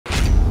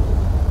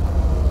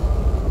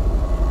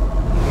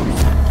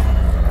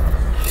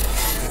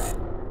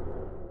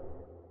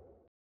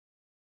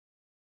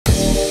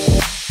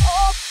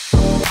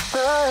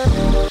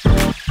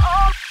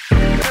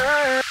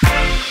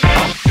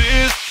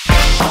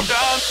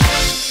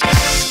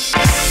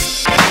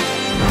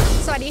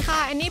ค่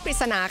ะอันนี้ปริ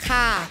ศนา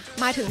ค่ะ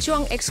มาถึงช่ว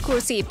ง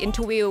Exclusive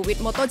Interview with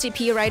MotoGP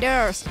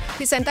Riders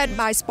Presented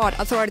by Sport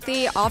Authority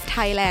of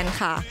Thailand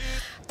ค่ะ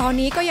ตอน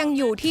นี้ก็ยัง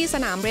อยู่ที่ส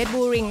นาม Red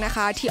Bull Ring นะค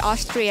ะที่ออ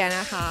สเตรีย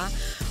นะคะ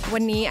วั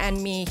นนี้แอน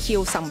มีคิ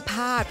วสัมภ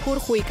าษณ์พูด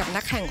คุยกับ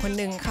นักแข่งคน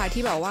หนึ่งค่ะ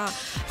ที่แบบว่า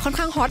ค่อน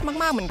ข้างฮอต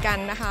มากๆเหมือนกัน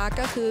นะคะ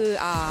ก็คือ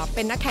เ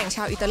ป็นนักแข่งช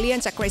าวอิตาเลียน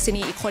จากเกรซิ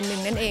นีอีกคนหนึ่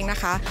งนั่นเองนะ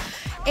คะ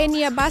เอเ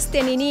นียบัสเต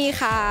นินี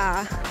ค่ะ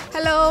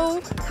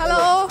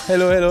Hello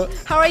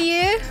How are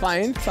you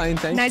Fine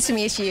thanks Nice to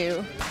meet you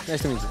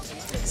Nice to meet you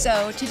So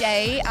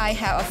today I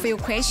have a few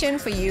questions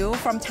for you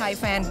from Thai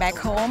fan back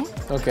home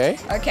Okay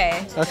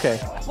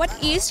What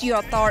is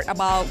your thought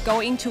about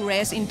going to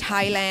race in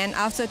Thailand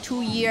after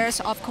 2 years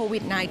of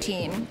COVID-19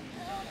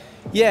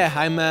 Yeah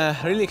I'm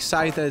really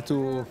excited to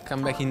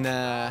come back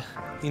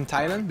in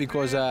Thailand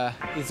because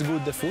it's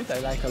good the food I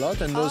like a lot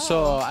and also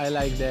I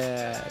like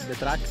the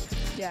track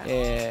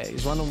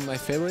it's one of my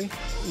favorite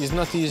it's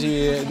not easy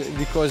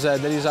because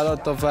there is a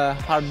lot of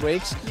hard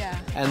breaks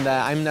and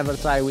I'm never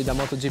tried with a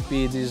MotoGP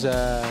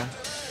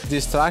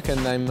this track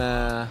and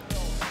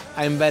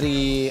I'm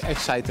very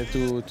excited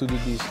to do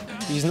this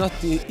it's not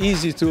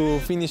easy to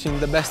finish in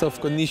the best of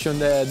condition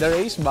the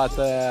race but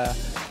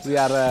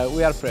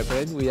we are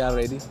prepared we are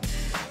ready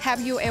Have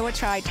you ever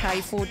tried Thai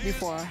food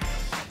before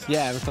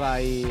Yeah, I've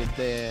tried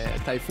the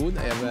Thai food.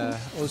 I have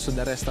also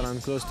the restaurant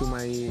close to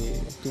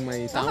my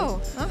town.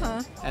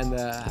 And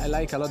I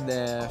like a lot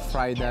the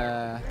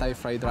Thai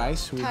fried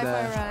rice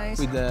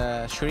with the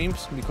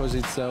shrimps because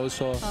it's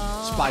also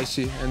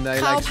spicy and I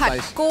like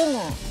spice.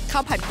 ข้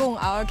าวผัดกุ้ง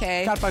okay.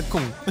 ข้าวผัด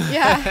กุ้ง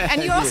Yeah, and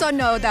you also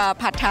know the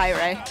pad Thai,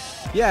 right?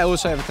 Yeah, I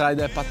also have tried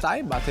the pad Thai,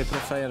 but I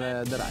prefer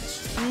the rice.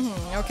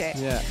 Okay.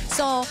 Yeah.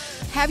 So,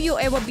 have you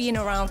ever been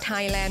around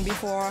Thailand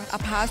before,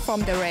 apart from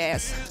the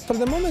race? For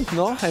the moment,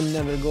 no. I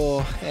never go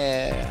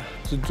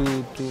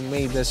to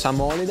make some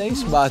holidays,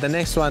 but the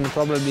next one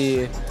probably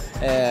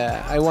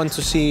I want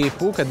to see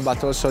Phuket, but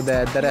also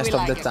the rest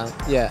of the town.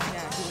 Yeah.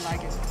 You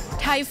like it.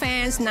 Thai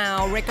fans now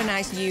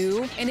recognize you.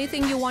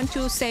 Anything you want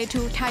to say to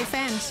Thai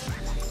fans?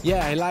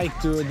 Yeah, I like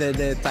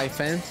the Thai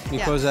fans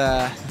because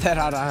there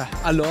are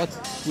a lot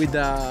with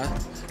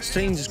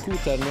strange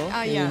scooter, no?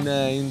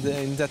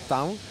 In that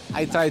town.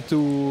 I try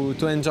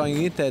to enjoy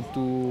it and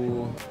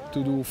to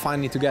do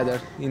funny together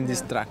in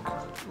this track.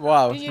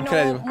 Wow, Do you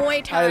incredible! know Muay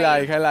Thai?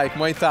 I like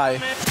Muay Thai.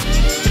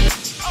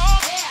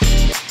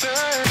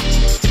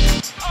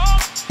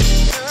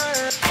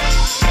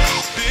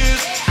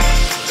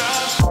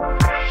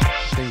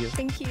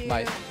 Thank you.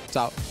 Bye.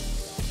 Ciao.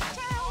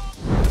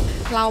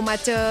 เรามา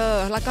เจอ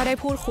แล้วก็ได้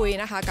พูดคุย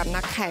นะคะกับ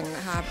นักแข่งน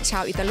ะคะชา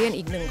วอิตาเลียน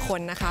อีกหนึ่งคน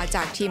นะคะจ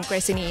ากทีมเกร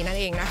ซินีนั่น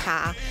เองนะคะ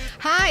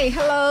Hi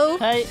hello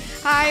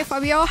Hi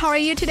Fabio how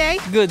are you today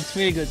Good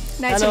really good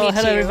Nice to meet you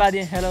Hello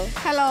everybody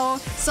Hello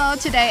so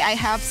today I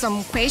have some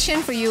question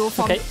for you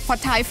for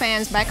Thai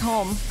fans back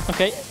home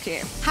Okay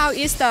How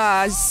is the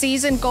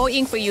season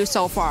going for you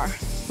so far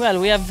Well,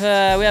 we have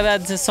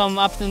had some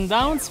ups and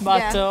downs,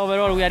 but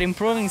overall we are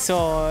improving, so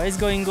it's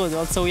going good.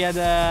 Also,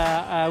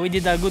 we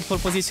did a good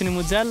pole position in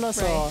Mugello,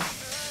 so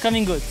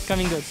coming good.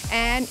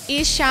 And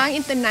is Chang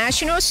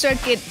International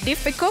Circuit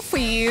difficult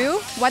for you?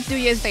 What do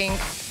you think?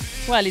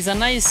 Well, it's a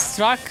nice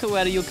track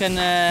where you can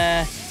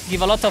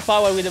give a lot of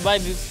power with the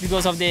bike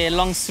because of the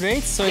long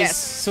straight, so it's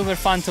super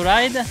fun to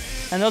ride.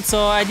 And also,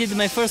 I did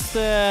my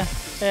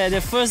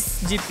the first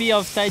GP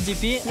of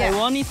thaigp. I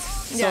won it.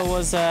 So it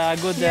was a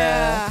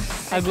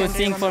good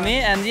thing for me,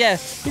 and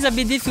it's a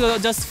bit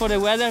difficult just for the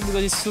weather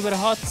because it's super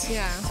hot.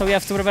 So we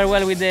have to prepare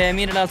well with the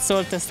mineral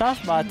salt and stuff,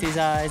 but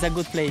it's a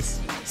good place.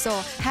 So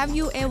have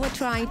you ever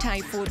tried Thai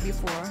food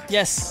before?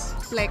 Yes.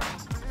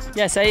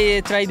 Yes, I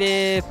tried the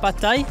pad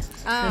Thai.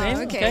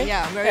 Okay,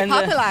 very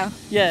popular.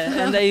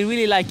 And I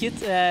really like it.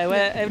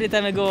 Every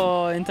time I go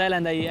in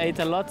Thailand, I eat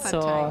a lot, so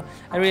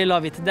I really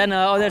love it. Then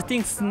other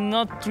things,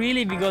 not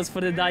really because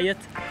for the diet.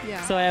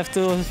 So I have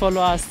to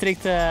follow a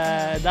strict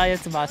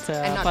diet, but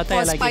pad Thai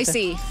I like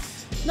spicy.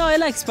 No, I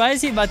like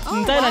spicy, but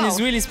in Thailand it's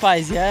really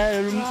spicy.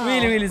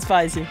 Really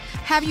spicy.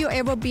 Have you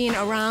ever been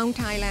around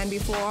Thailand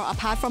before,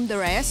 apart from the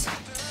rest?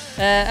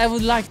 I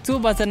would like to,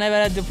 but I never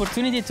had the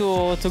opportunity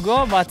to go.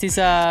 But it's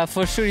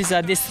for sure it's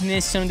a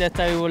destination that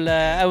I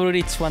will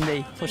reach one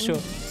day for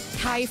sure.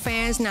 Thai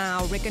fans now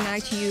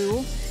recognize you.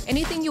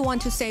 Anything you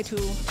want to say to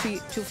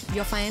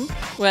your fan?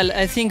 Well,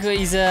 I think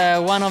it's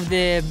one of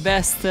the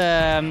best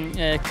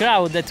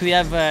crowd that we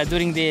have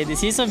during the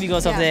season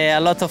because of a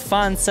lot of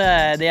fans.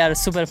 They are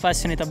super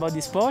passionate about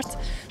the sport.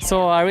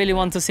 So I really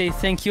want to say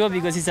thank you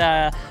because it's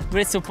a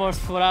great support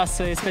for us,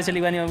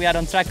 especially when we are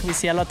on track. We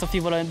see a lot of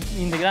people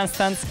in the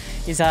grandstands.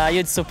 It's a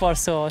huge support.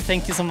 So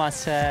thank you so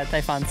much,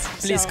 Thai fans.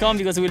 Please come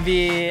because it will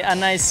be a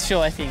nice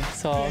show, I think.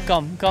 So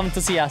come to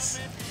see us.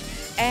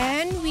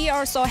 And we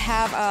also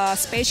have a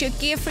special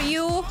gift for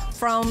you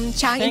from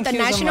Chang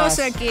International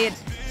Circuit.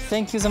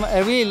 Thank you so much. I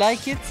really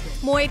like it.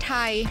 Muay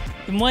Thai.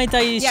 Muay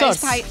Thai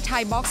shorts? It's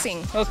Thai boxing.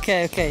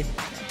 Okay.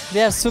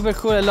 They are super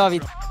cool. I love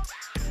it.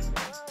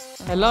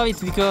 I love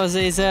it because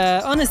it's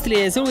honestly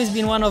it's always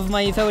been one of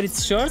my favorite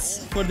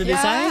shirts for the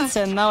designs,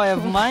 and now I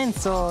have mine.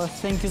 So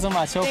thank you so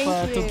much. Hope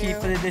to keep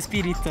the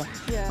spirit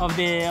of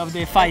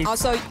the fight.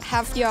 Also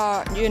have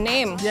your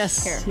name.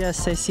 Yes, here.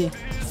 yes, I see.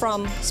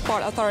 From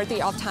Sport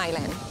Authority of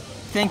Thailand.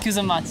 Thank you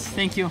so much.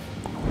 Thank you.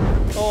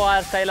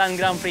 OR Thailand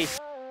Grand Prix.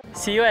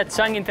 See you at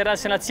Chang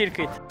International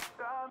Circuit.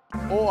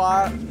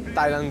 OR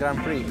Thailand Grand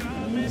Prix.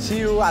 See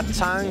you at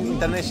Chang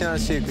International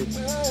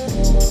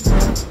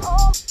Circuit.